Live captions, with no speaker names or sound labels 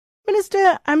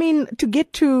Minister, to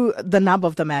get to the nub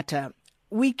of the matter,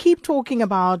 we keep talking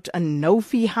about no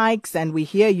fee hikes, and we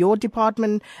hear your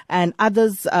department and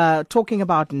others talking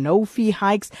about no fee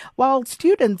hikes, while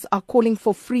students are calling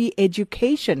for free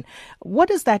education. What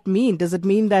does that mean? Does it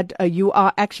mean that you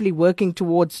are actually working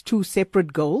towards two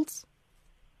separate goals?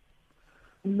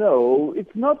 No,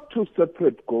 it's not two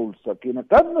separate goals, Sakina.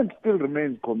 Government still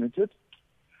remains committed,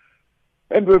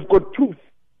 and we've got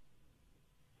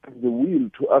the will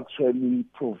to actually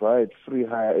provide free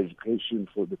higher education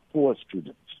for the poor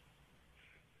students.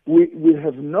 We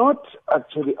have not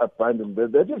actually abandoned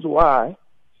that. That is why,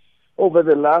 over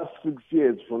the last 6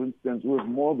 years, for instance, we've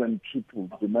more than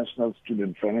tripled the National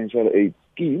Student Financial Aid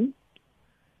Scheme.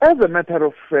 As a matter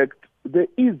of fact, there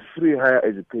is free higher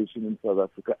education in South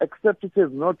Africa, except it has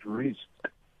not reached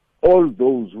all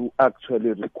those who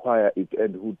actually require it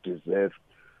and who deserve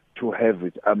to have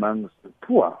it amongst the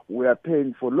poor. We are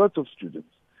paying for lots of students.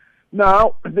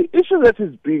 Now, the issue that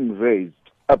is being raised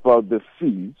about the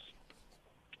fees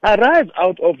arrived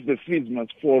out of the fees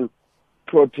must fall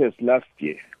protest last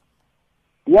year.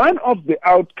 One of the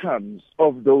outcomes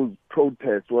of those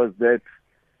protests was that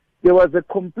there was a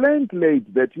complaint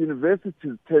laid that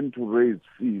universities tend to raise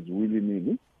fees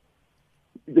willy-nilly.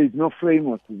 There is no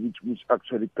framework which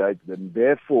actually guides them.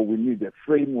 Therefore, we need a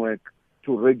framework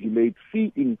to regulate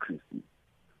fee increases,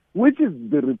 which is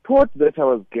the report that I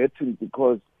was getting,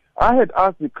 because I had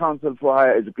asked the Council for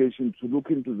Higher Education to look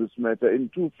into this matter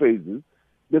in two phases.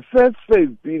 The first phase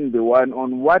being the one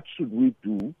on what should we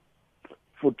do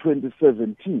for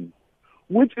 2017,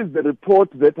 which is the report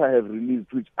that I have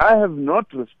released, which I have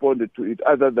not responded to it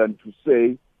other than to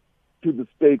say to the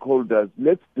stakeholders,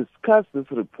 let's discuss this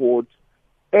report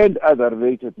and other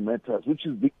related matters, which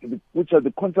are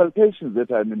the consultations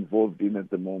that I'm involved in at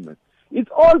the moment. It's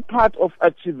all part of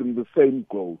achieving the same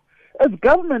goal. As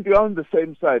government, we are on the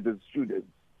same side as students.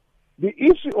 The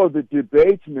issue or the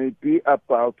debate may be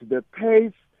about the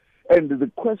pace and the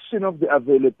question of the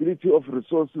availability of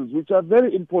resources, which are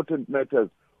very important matters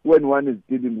when one is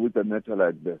dealing with a matter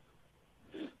like this.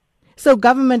 So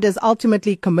government is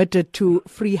ultimately committed to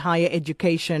free higher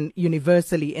education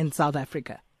universally in South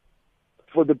Africa?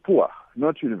 For the poor,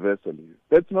 not universally.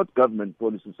 That's not government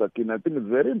policy, Sakina. I think it's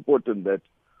very important that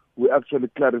we actually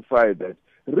clarify that.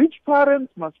 Rich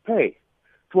parents must pay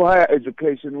for higher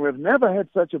education. We have never had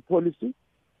such a policy.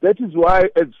 That is why,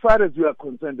 as far as we are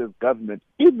concerned as government,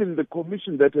 even the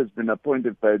commission that has been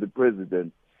appointed by the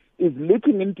president is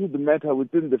looking into the matter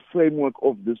within the framework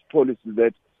of this policy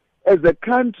that as a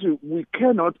country, we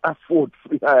cannot afford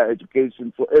free higher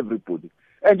education for everybody.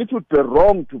 And it would be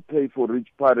wrong to pay for rich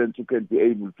parents who can be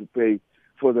able to pay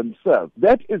for themselves.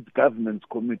 That is government's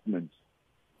commitment.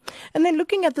 And then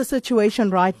looking at the situation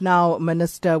right now,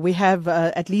 Minister, we have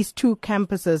at least two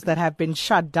campuses that have been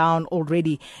shut down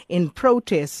already in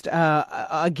protest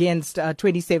against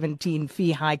 2017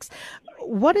 fee hikes.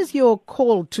 What is your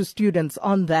call to students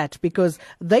on that? Because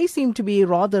they seem to be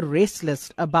rather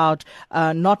restless about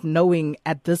not knowing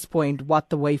at this point what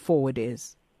the way forward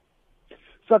is.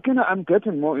 Sakina, I'm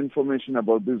getting more information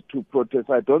about these two protests.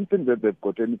 I don't think that they've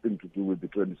got anything to do with the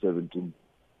 2017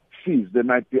 fees. There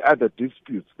might be other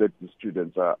disputes that the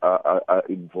students are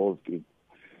involved in.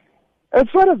 As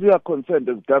far as we are concerned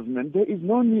as government, there is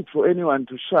no need for anyone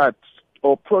to shut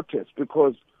or protest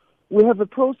because we have a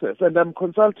process, and I'm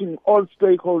consulting all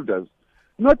stakeholders,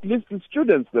 not least the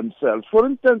students themselves. For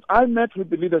instance, I met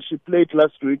with the leadership late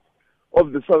last week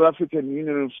of the South African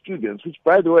Union of Students, which,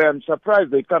 by the way, I'm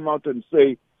surprised they come out and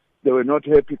say they were not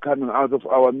happy coming out of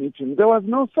our meeting. There was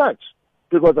no such,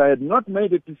 because I had not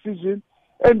made a decision,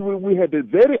 and we had a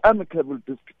very amicable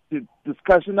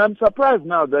discussion. I'm surprised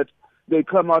now that they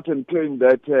come out and claim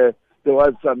that there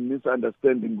was some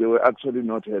misunderstanding. They were actually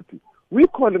not happy. We're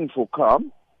calling for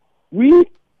calm. We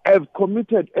have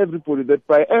committed everybody that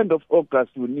by end of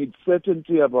August we need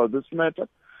certainty about this matter.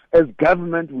 As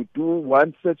government, we do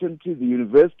want certainty. The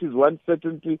universities want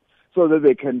certainty so that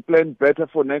they can plan better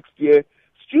for next year.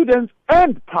 Students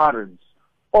and parents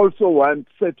also want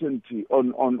certainty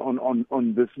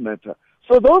on this matter.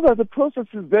 So those are the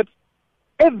processes that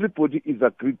everybody is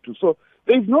agreed to. So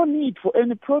there is no need for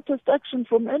any protest action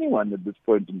from anyone at this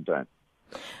point in time.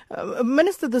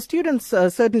 Minister, the students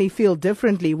certainly feel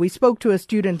differently. We spoke to a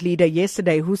student leader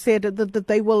yesterday who said that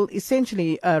they will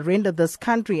essentially render this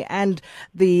country and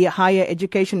the higher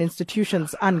education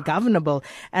institutions ungovernable.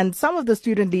 And some of the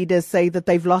student leaders say that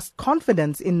they've lost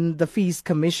confidence in the Fees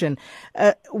Commission.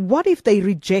 What if they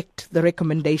reject the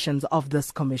recommendations of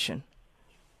this commission?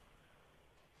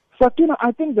 Sakina,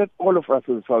 I think that all of us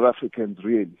as South Africans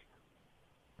really,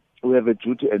 we have a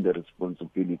duty and a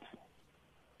responsibility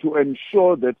to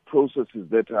ensure that processes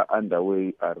that are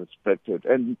underway are respected,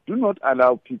 and do not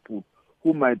allow people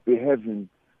who might be having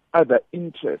other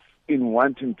interests in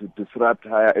wanting to disrupt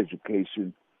higher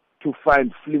education to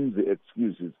find flimsy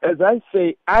excuses. As I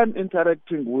say, I'm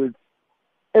interacting with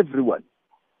everyone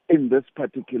in this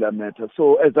particular matter.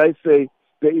 So as I say,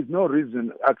 there is no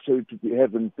reason actually to be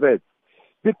having threats.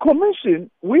 The Commission,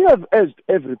 we have urged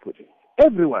everybody,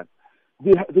 everyone,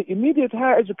 the immediate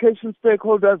higher education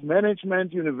stakeholders,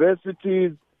 management,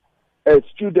 universities,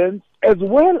 students, as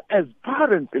well as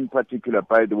parents in particular,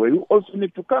 by the way, who also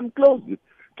need to come closely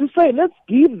to say, let's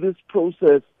give this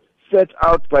process set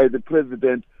out by the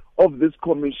President of this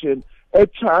Commission a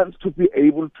chance to be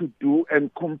able to do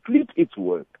and complete its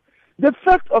work. The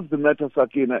fact of the matter,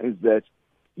 Sakina, is that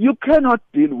you cannot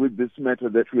deal with this matter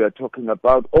that we are talking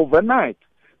about overnight.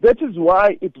 That is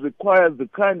why it requires the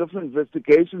kind of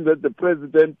investigation that the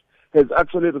President has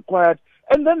actually required,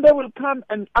 and then they will come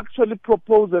and actually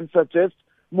propose and suggest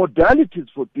modalities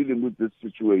for dealing with this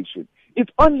situation.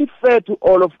 It's only fair to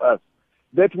all of us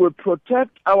that we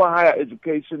protect our higher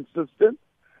education system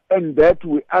and that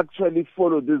we actually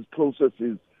follow these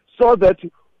processes so that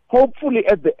hopefully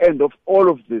at the end of all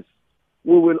of this,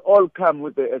 we will all come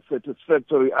with a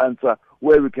satisfactory answer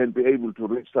where we can be able to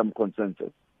reach some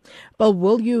consensus. But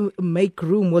will you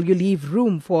leave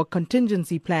room for a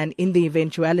contingency plan in the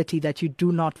eventuality that you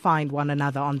do not find one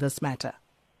another on this matter?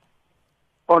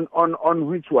 On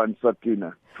which one,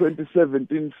 Sakina?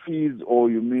 2017 fees, or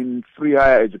you mean free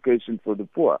higher education for the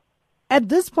poor? At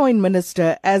this point,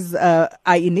 Minister, as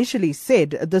I initially said,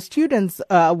 the students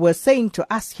were saying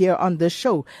to us here on this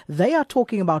show, they are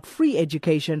talking about free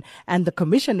education and the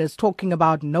Commission is talking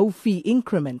about no fee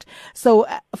increment. So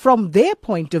from their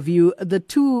point of view, the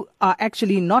two are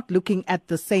actually not looking at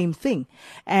the same thing.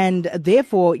 And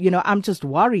therefore, I'm just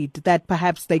worried that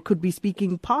perhaps they could be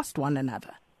speaking past one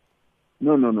another.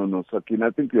 No, Sakina.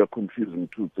 I think you are confusing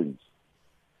two things.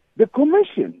 The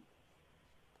Commission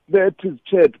that is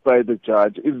chaired by the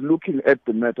judge is looking at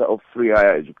the matter of free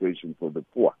higher education for the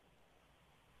poor.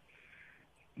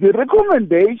 The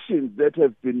recommendations that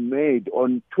have been made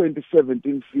on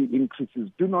 2017 fee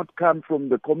increases do not come from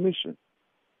the Commission.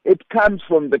 It comes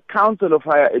from the Council of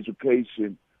Higher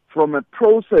Education, from a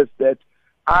process that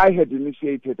I had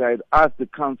initiated. I had asked the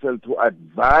Council to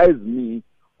advise me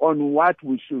on what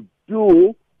we should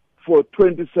do for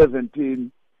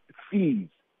 2017 fees.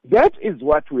 That is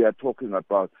what we are talking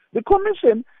about. The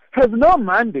Commission has no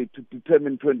mandate to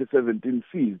determine 2017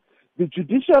 fees. The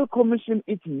Judicial Commission,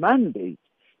 its mandate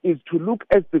is to look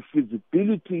at the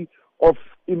feasibility of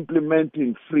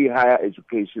implementing free higher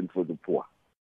education for the poor.